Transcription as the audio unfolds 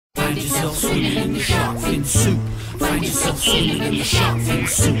Find yourself swimming in the shark fin soup. Find yourself swimming in the shark fin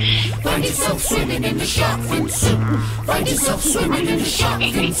soup. Find yourself swimming in the shark fin soup. Find yourself swimming in the shark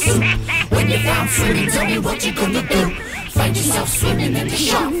fin soup. When you're found swimming, tell me what you gonna do. Find yourself swimming in the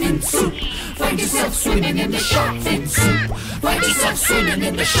shark fin soup. Find yourself swimming in the shark fin soup. Find yourself swimming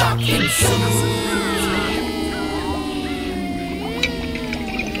in the shark fin soup.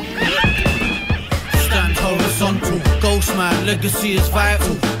 Horizontal, Ghostman, legacy is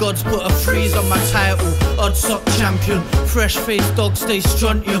vital. God's put a freeze on my title. Odd sock champion, fresh faced dog stay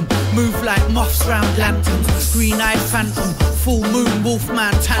strontium. Move like moths round lanterns. Green eyed phantom, full moon,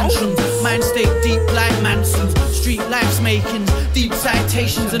 wolfman tantrums. Mind state deep like Manson's. Street life's making deep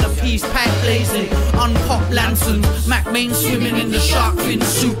citations and a peace pipe blazing. Unpop lanterns, Mac Main swimming in the shark fin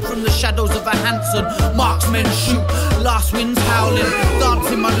soup. From the shadows of a Hanson, marksmen shoot. Last winds howling,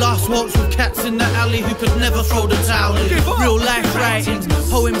 dancing my last waltz with cats in the alley who could never throw the towel in. Real life writing,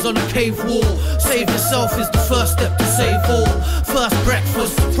 poems on a cave wall. Save yourself is the first step to save all. First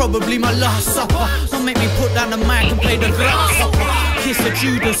breakfast, probably my last supper. Don't make me put down the mic and play the grasshopper. Kiss of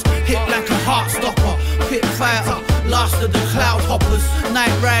Judas, hit like a heart stopper. Pit fighter, last of the cloud hoppers.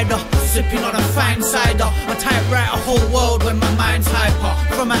 Night rider, sipping on a fine cider. I typewrite a whole world when my mind's hyper.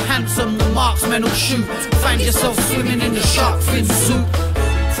 From a handsome, the marksmen will shoot. Find yourself swimming in the shark fin soup.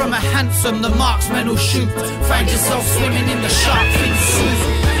 From a handsome, the marksmen will shoot. Find yourself swimming in the shark fin soup.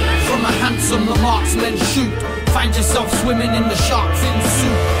 From a handsome, the marksmen shoot. Find yourself swimming in the shark fin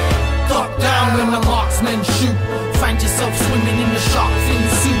soup. Duck down when the marksmen shoot. Find yourself swimming in the shark fin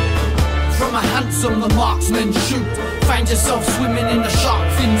soup. From a handsome, the marksmen shoot. Find yourself swimming in the shark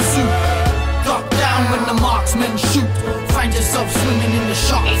fin soup. Duck down when the marksmen shoot. Find yourself swimming in the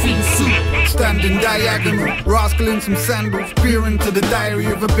shark fin soup. Standing diagonal, rascal in some sandals, peer into the diary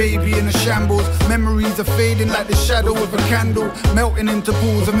of a baby in a shambles. Memories are fading like the shadow of a candle, melting into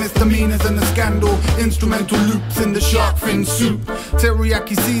pools of misdemeanors and a scandal. Instrumental loops in the shark fin soup.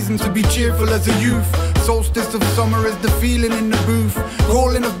 Teriyaki season to be cheerful as a youth. Solstice of summer is the feeling in the booth.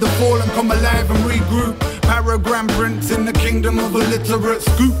 Calling of the fallen, come alive and regroup. Paragram prints in the kingdom of illiterate.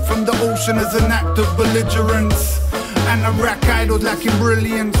 Scoop from the ocean as an act of belligerence. Anorak idols lacking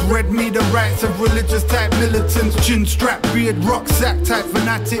brilliance. Read me the rights of religious type militants. Chin strap, beard, rucksack type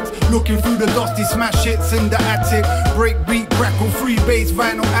fanatics. Looking through the dusty smash hits in the attic. Break beat, crackle, free bass,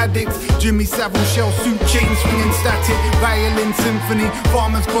 vinyl addicts. Jimmy Savile shell suit, chain swinging static. Violin symphony,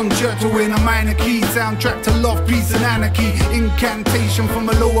 farmer's concerto in a minor key. Soundtrack to love, peace and anarchy. Incantation from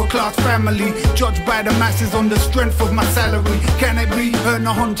a lower class family. Judged by the masses on the strength of my salary. Can it be? Earn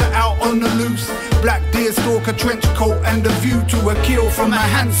a hunter out on the loose. Black deer stalker, trench coat and the view to a kill. From a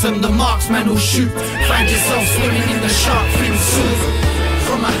handsome, the marksman will shoot. Find yourself swimming in the shark fin soup.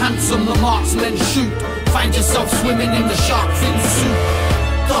 From a handsome, the marksmen shoot. Find yourself swimming in the shark fin soup.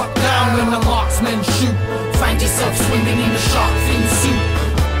 Duck down when the marksmen shoot. Find yourself swimming in the shark fin soup.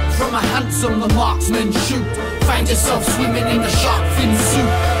 From a handsome, the marksmen shoot. Find yourself swimming in the shark fin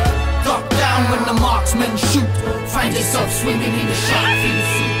soup. Duck down when the marksmen shoot. Find yourself swimming in the shark fin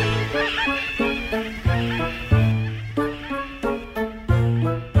soup.